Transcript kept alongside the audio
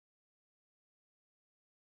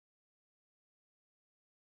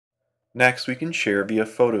Next, we can share via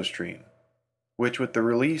PhotoStream, which with the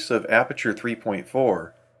release of Aperture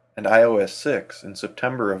 3.4 and iOS 6 in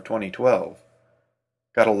September of 2012,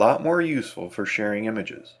 got a lot more useful for sharing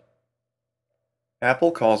images.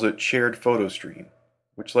 Apple calls it Shared PhotoStream,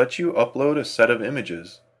 which lets you upload a set of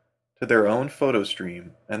images to their own photo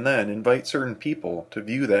stream and then invite certain people to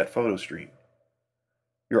view that photo stream.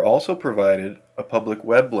 You're also provided a public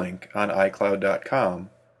web link on iCloud.com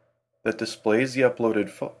that displays the uploaded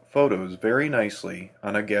photos very nicely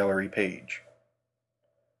on a gallery page.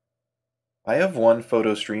 I have one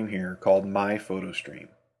photo stream here called My Photo Stream,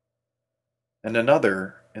 and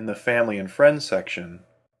another in the Family and Friends section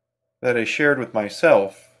that I shared with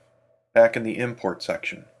myself back in the Import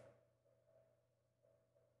section.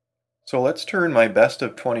 So let's turn my Best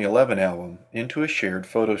of 2011 album into a shared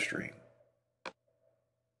photo stream.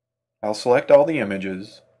 I'll select all the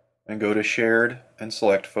images and go to Shared and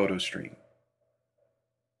select Photo Stream.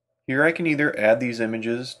 Here I can either add these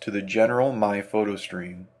images to the general My Photo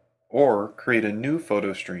Stream or create a new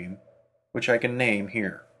photo stream which I can name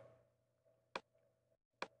here.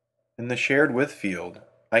 In the Shared With field,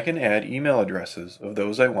 I can add email addresses of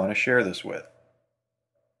those I want to share this with.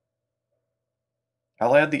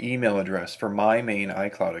 I'll add the email address for my main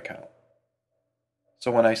iCloud account. So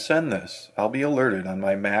when I send this, I'll be alerted on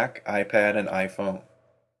my Mac, iPad, and iPhone.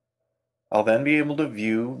 I'll then be able to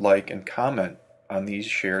view, like, and comment on these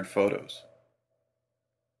shared photos.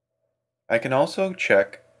 I can also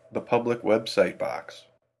check the public website box,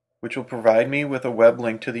 which will provide me with a web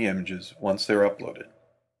link to the images once they're uploaded.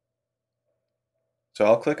 So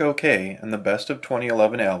I'll click OK, and the Best of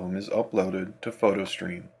 2011 album is uploaded to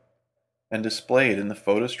PhotoStream and displayed in the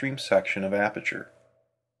PhotoStream section of Aperture.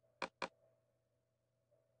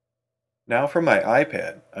 Now for my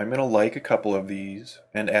iPad, I'm going to like a couple of these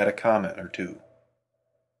and add a comment or two.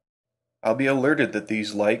 I'll be alerted that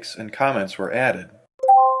these likes and comments were added.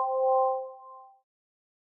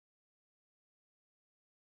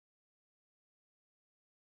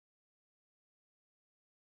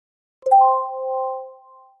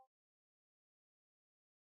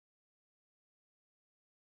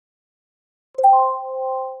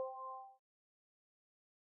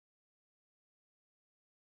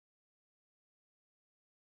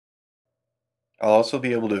 I'll also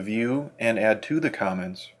be able to view and add to the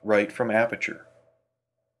comments right from Aperture.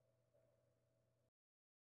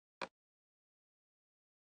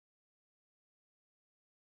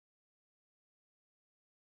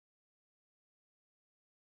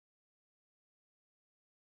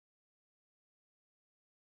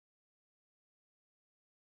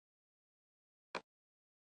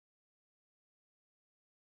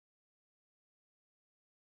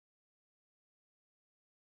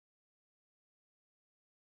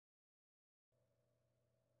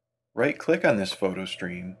 Right-click on this photo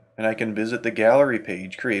stream, and I can visit the gallery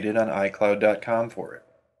page created on iCloud.com for it.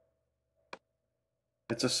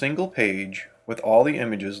 It's a single page with all the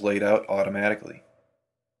images laid out automatically.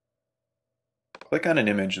 Click on an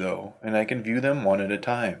image though, and I can view them one at a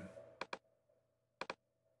time.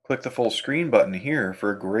 Click the full screen button here for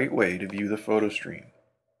a great way to view the photo stream.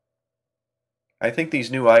 I think these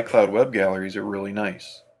new iCloud web galleries are really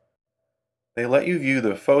nice. They let you view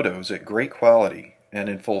the photos at great quality and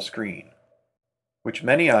in full screen, which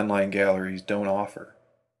many online galleries don't offer.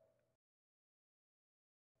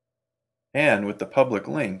 And with the public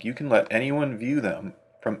link, you can let anyone view them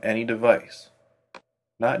from any device,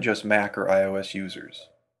 not just Mac or iOS users.